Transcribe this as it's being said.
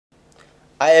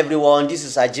Hi everyone, this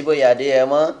is Ajibo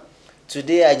Yadeyema.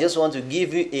 Today I just want to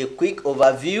give you a quick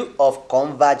overview of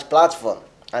Konvaj platform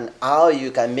and how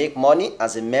you can make money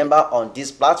as a member on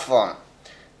this platform.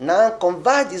 Now,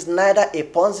 Konvaj is neither a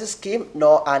Ponzi scheme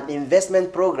nor an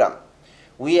investment program.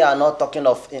 We are not talking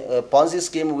of a Ponzi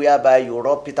scheme whereby you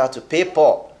rob Peter to pay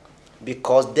Paul,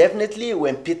 because definitely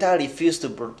when Peter refused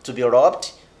to be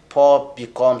robbed, Paul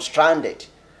becomes stranded.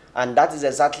 And that is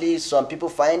exactly, some people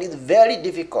find it very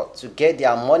difficult to get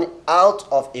their money out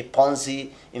of a Ponzi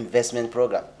investment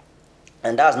program.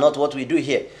 And that's not what we do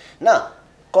here. Now,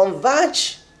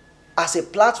 Konvaj as a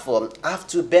platform have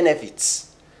two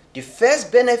benefits. The first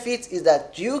benefit is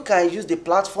that you can use the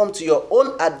platform to your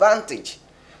own advantage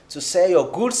to sell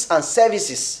your goods and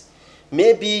services.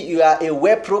 Maybe you are a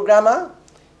web programmer,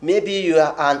 maybe you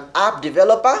are an app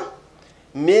developer,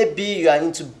 maybe you are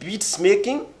into beads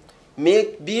making,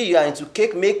 maybe you are into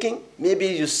cake making, maybe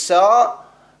you sell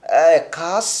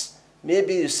cars,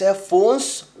 maybe you sell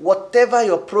phones. Whatever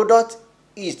your product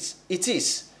is,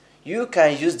 you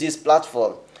can use this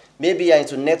platform. Maybe you are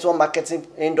into network marketing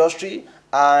industry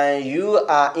and you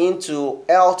are into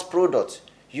health products.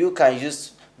 You can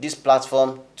use this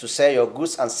platform to sell your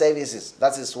goods and services.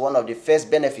 That is one of the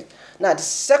first benefits. Now, the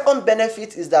second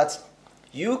benefit is that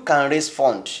you can raise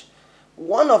funds.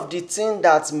 One of the things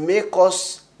that make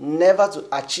us never to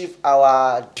achieve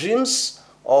our dreams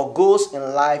or goals in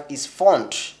life is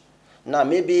fund. Now,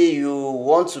 maybe you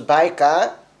want to buy a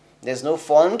car, there's no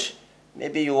fund.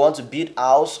 Maybe you want to build a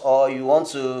house, or you want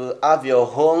to have your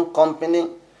own company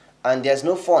and there's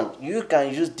no fund. You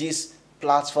can use this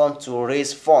platform to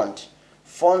raise fund.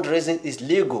 Fundraising is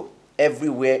legal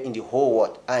everywhere in the whole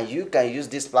world, and you can use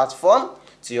this platform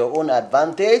to your own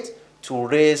advantage to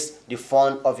raise the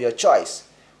fund of your choice.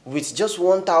 With just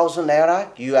 1,000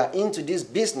 Naira, you are into this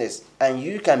business and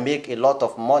you can make a lot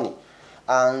of money.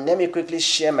 And let me quickly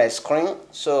share my screen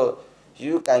so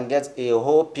you can get a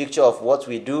whole picture of what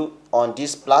we do on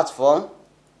this platform.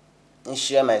 Let me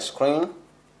share my screen.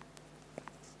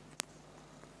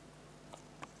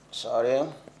 Sorry.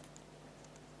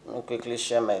 Let me quickly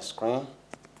share my screen.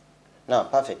 Now,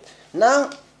 perfect. Now,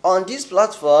 on this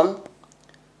platform,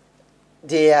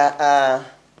 there are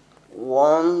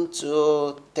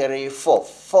 4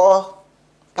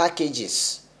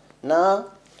 packages. Now,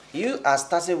 you are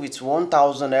starting with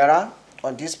 1,000 Naira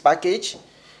on this package.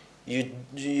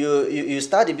 You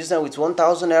start the business with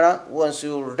 1,000 Naira. Once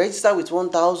you register with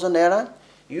 1,000 Naira,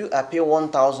 you are paying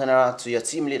 1,000 Naira to your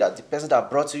team leader, the person that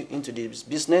brought you into this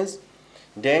business.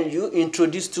 Then you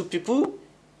introduce 2 people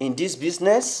in this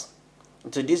business,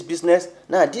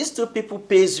 Now, these 2 people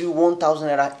pays you 1,000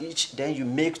 Naira each, then you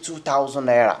make 2,000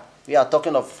 Naira. We are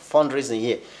talking of fundraising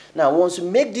here. Now, once you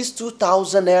make this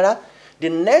 2,000 Naira, the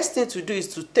next thing to do is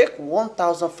to take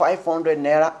 1,500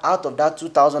 Naira out of that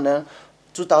 2,000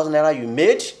 Naira you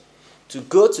made to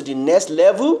go to the next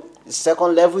level, the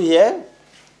second level here.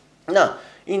 Now,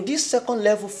 in this second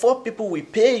level, 4 people will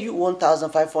pay you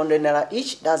 1,500 Naira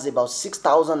each. That's about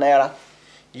 6,000 Naira.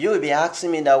 You will be asking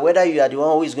me that whether you are the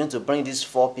one who is going to bring these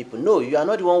 4 people. No, you are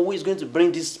not the one who is going to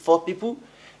bring these 4 people.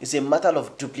 It's a matter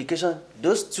of duplication.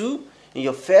 Those 2 in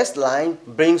your first line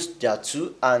brings their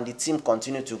 2, and the team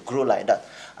continue to grow like that.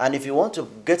 And if you want to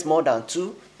get more than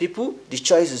 2 people, the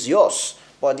choice is yours.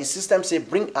 But the system says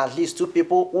bring at least 2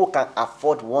 people who can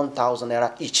afford 1,000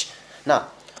 Naira each. Now,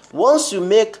 once you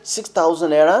make 6,000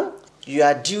 Naira, you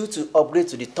are due to upgrade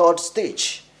to the 3rd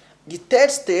stage. The 3rd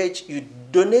stage, you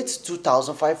donate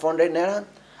 2,500 Naira,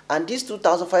 and this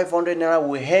 2,500 Naira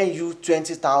will earn you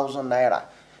 20,000 Naira,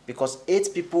 because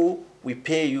 8 people will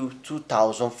pay you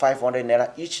 2,500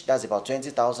 Naira each. That's about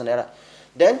 20,000 Naira.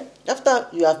 Then, after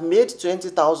you have made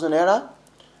 20,000 Naira,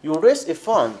 you raise a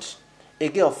fund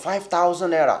again of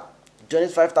 5,000 Naira.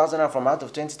 Donate 5,000 Naira from out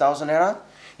of 20,000 Naira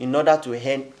in order to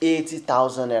earn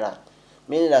 80,000 Naira.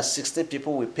 Meaning that 60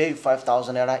 people will pay you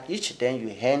 5,000 Naira each, then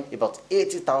you earn about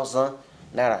 80,000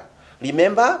 Naira.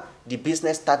 Remember, the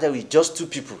business started with just 2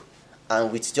 people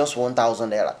and with just 1,000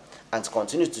 Naira, and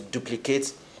continue to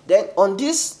duplicate. Then on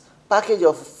this package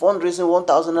of fundraising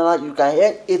 1,000 Naira, you can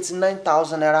earn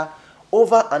 89,000 Naira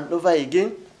over and over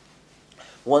again.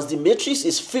 Once the matrix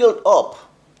is filled up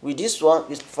with this one,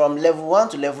 it's from level 1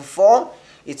 to level 4,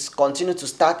 it's continue to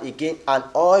start again, and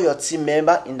all your team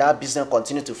members in that business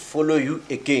continue to follow you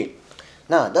again.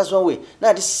 Now, that's one way.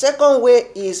 Now, the second way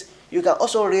is you can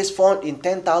also raise funds in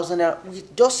 10,000 Naira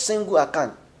with just single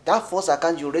account. That first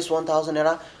account you raise 1,000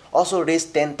 Naira, also raise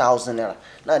 10,000 Naira.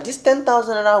 Now, this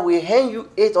 10,000 Naira will earn you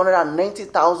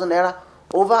 890,000 Naira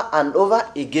over and over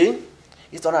again.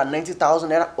 890,000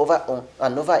 naira over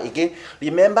and over again.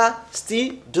 Remember,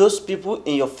 still those people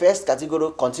in your first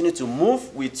category continue to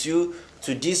move with you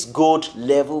to this gold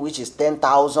level, which is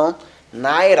 10,000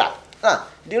 naira.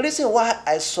 The reason why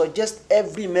I suggest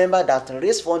every member that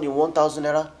raise fund in 1,000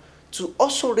 naira to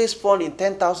also raise fund in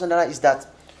 10,000 naira is that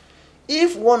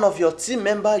if one of your team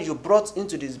members you brought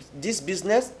into this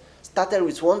business started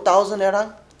with 1,000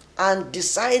 naira and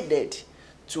decided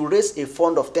to raise a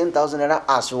fund of 10,000 naira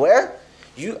as well,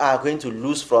 you are going to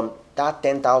lose from that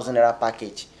 10,000 naira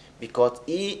package because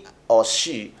he or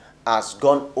she has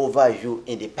gone over you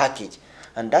in the package.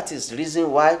 And that is the reason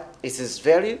why it is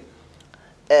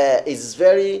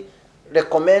very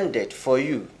recommended for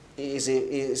you. It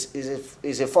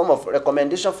is a form of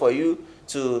recommendation for you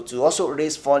to also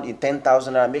raise fund in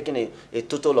 10,000 naira, making a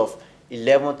total of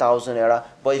 11,000 naira.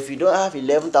 But if you don't have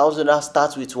 11,000 naira,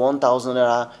 start with 1,000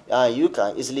 naira. You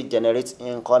can easily generate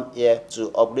income here to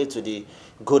upgrade to the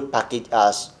good package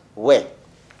as well.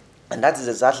 And that is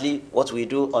exactly what we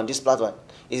do on this platform.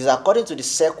 It is according to the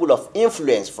circle of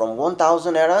influence from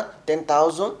 1,000 naira,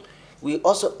 10,000. We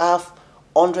also have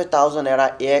 100,000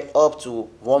 naira here up to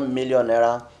 1 million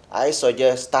naira. I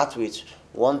suggest start with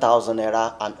 1,000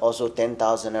 naira and also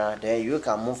 10,000 naira. Then you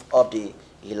can move up the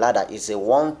ladder. It's a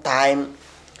one-time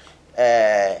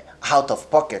out of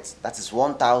pocket. That is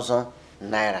 1,000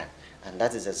 naira. And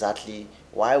that is exactly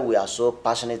why we are so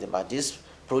passionate about this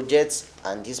project.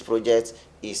 And this project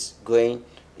is going,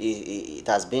 it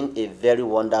has been a very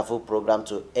wonderful program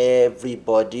to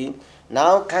everybody.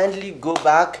 Now kindly go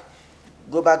back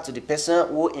to the person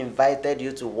who invited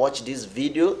you to watch this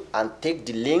video and take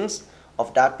the links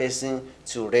of that person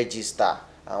to register.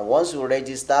 And once you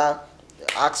register,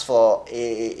 ask for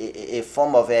a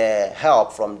form of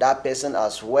help from that person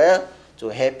as well to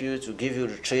help you, to give you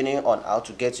the training on how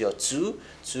to get your two,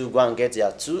 to go and get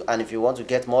your two. And if you want to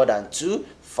get more than two,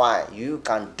 fine, you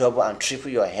can double and triple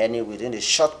your earning within a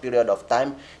short period of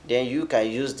time. Then you can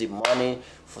use the money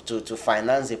to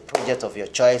finance a project of your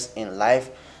choice in life.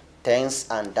 Thanks,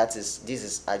 and this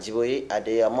is Ajiboye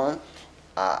Adeyamon.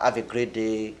 Have a great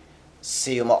day.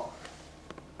 See you more.